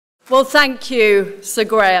Well, thank you, Sir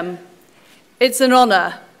Graham. It's an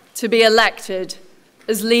honour to be elected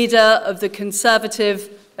as leader of the Conservative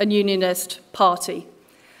and Unionist Party.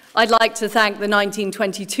 I'd like to thank the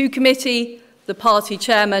 1922 committee, the party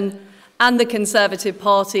chairman, and the Conservative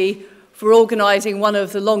Party for organising one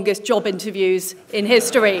of the longest job interviews in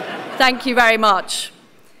history. Thank you very much.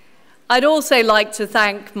 I'd also like to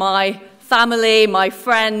thank my family, my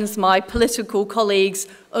friends, my political colleagues,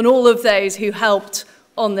 and all of those who helped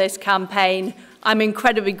on this campaign. I'm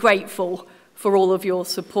incredibly grateful for all of your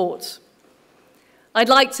support. I'd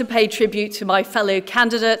like to pay tribute to my fellow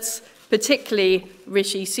candidates, particularly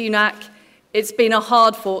Rishi Sunak. It's been a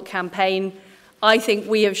hard-fought campaign. I think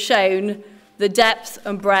we have shown the depth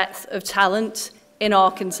and breadth of talent in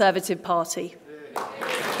our Conservative Party.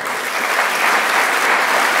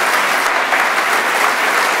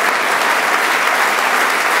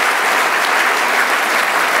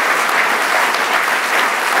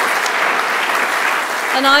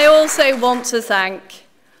 And I also want to thank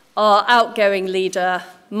our outgoing leader,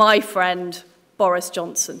 my friend, Boris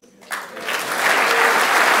Johnson.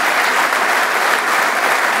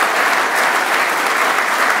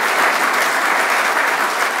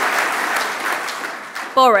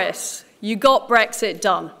 Boris, you got Brexit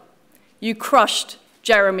done. You crushed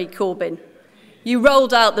Jeremy Corbyn. You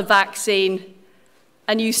rolled out the vaccine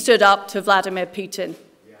and you stood up to Vladimir Putin.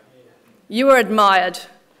 You were admired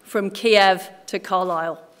from Kiev to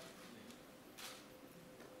Carlisle.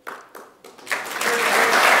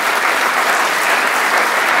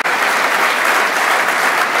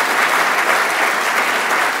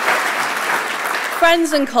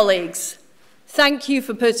 Friends and colleagues, thank you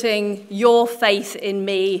for putting your faith in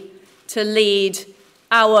me to lead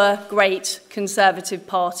our great Conservative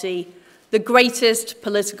Party, the greatest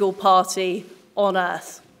political party on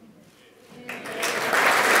earth.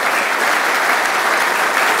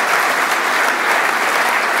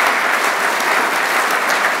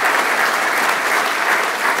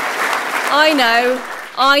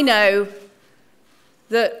 I know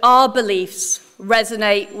that our beliefs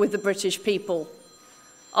resonate with the British people.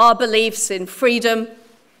 Our beliefs in freedom,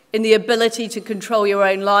 in the ability to control your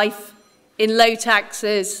own life, in low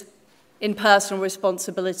taxes, in personal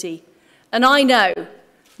responsibility. And I know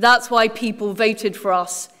that's why people voted for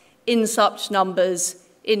us in such numbers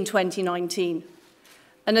in 2019.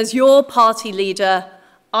 And as your party leader,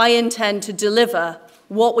 I intend to deliver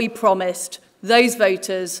what we promised those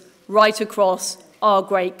voters right across our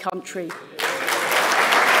great country.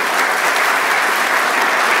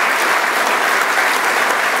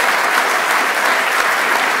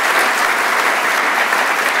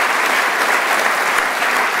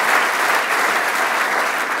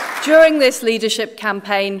 During this leadership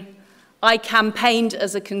campaign, I campaigned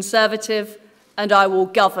as a Conservative and I will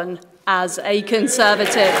govern as a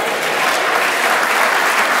Conservative.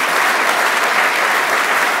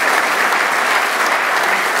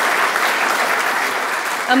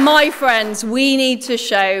 And my friends, we need to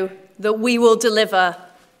show that we will deliver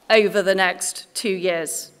over the next 2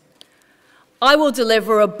 years. I will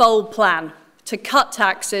deliver a bold plan to cut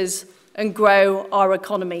taxes and grow our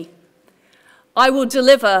economy. I will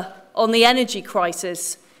deliver on the energy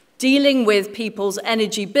crisis, dealing with people's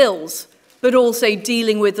energy bills, but also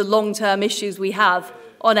dealing with the long-term issues we have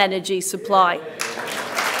on energy supply.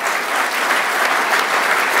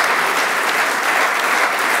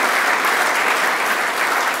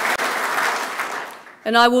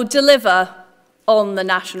 And I will deliver on the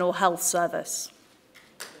National Health Service.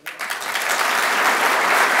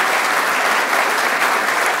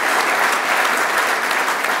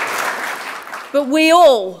 But we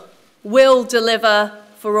all will deliver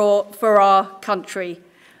for our country.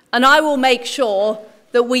 And I will make sure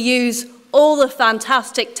that we use all the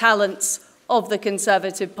fantastic talents of the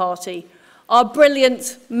Conservative Party, our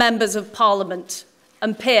brilliant members of Parliament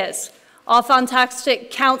and peers, our fantastic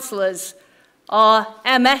councillors, our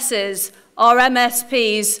MSs, our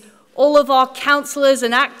MSPs, all of our councillors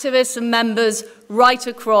and activists and members right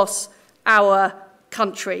across our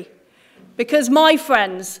country. Because, my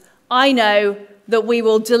friends, I know that we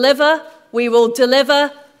will deliver, we will deliver,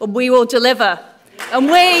 and we will deliver. And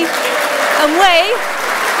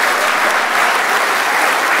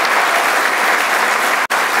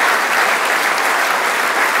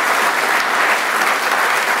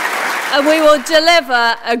we will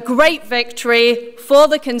deliver a great victory for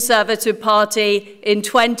the Conservative Party in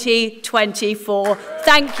 2024.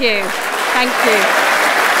 Thank you. Thank you.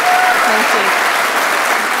 Thank you.